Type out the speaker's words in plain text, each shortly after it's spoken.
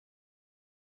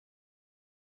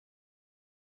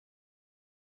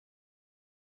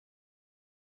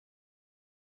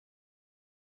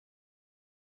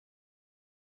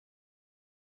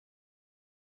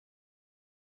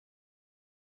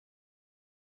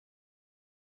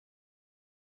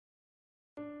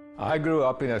I grew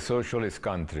up in a socialist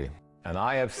country, and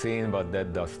I have seen what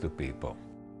that does to people.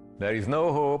 There is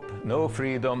no hope, no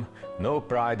freedom, no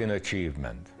pride in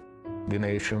achievement. The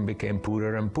nation became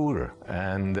poorer and poorer,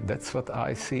 and that's what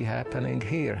I see happening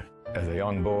here. As a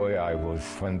young boy, I was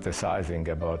fantasizing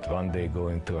about one day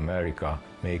going to America,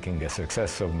 making a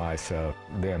success of myself,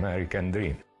 the American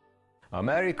dream.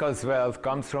 America's wealth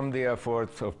comes from the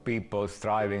efforts of people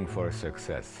striving for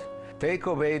success. Take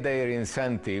away their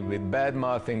incentive with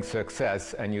bad-mouthing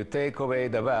success, and you take away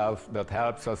the wealth that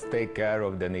helps us take care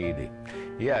of the needy.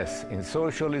 Yes, in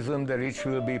socialism the rich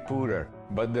will be poorer,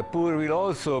 but the poor will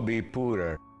also be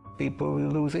poorer. People will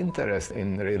lose interest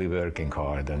in really working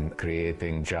hard and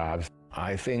creating jobs.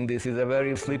 I think this is a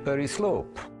very slippery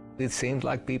slope. It seems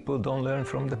like people don't learn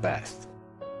from the past.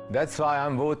 That's why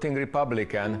I'm voting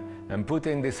Republican and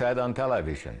putting this ad on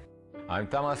television. I'm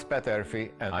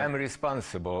Peterffy, and I am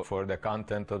responsible for the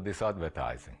content of this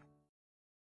advertising.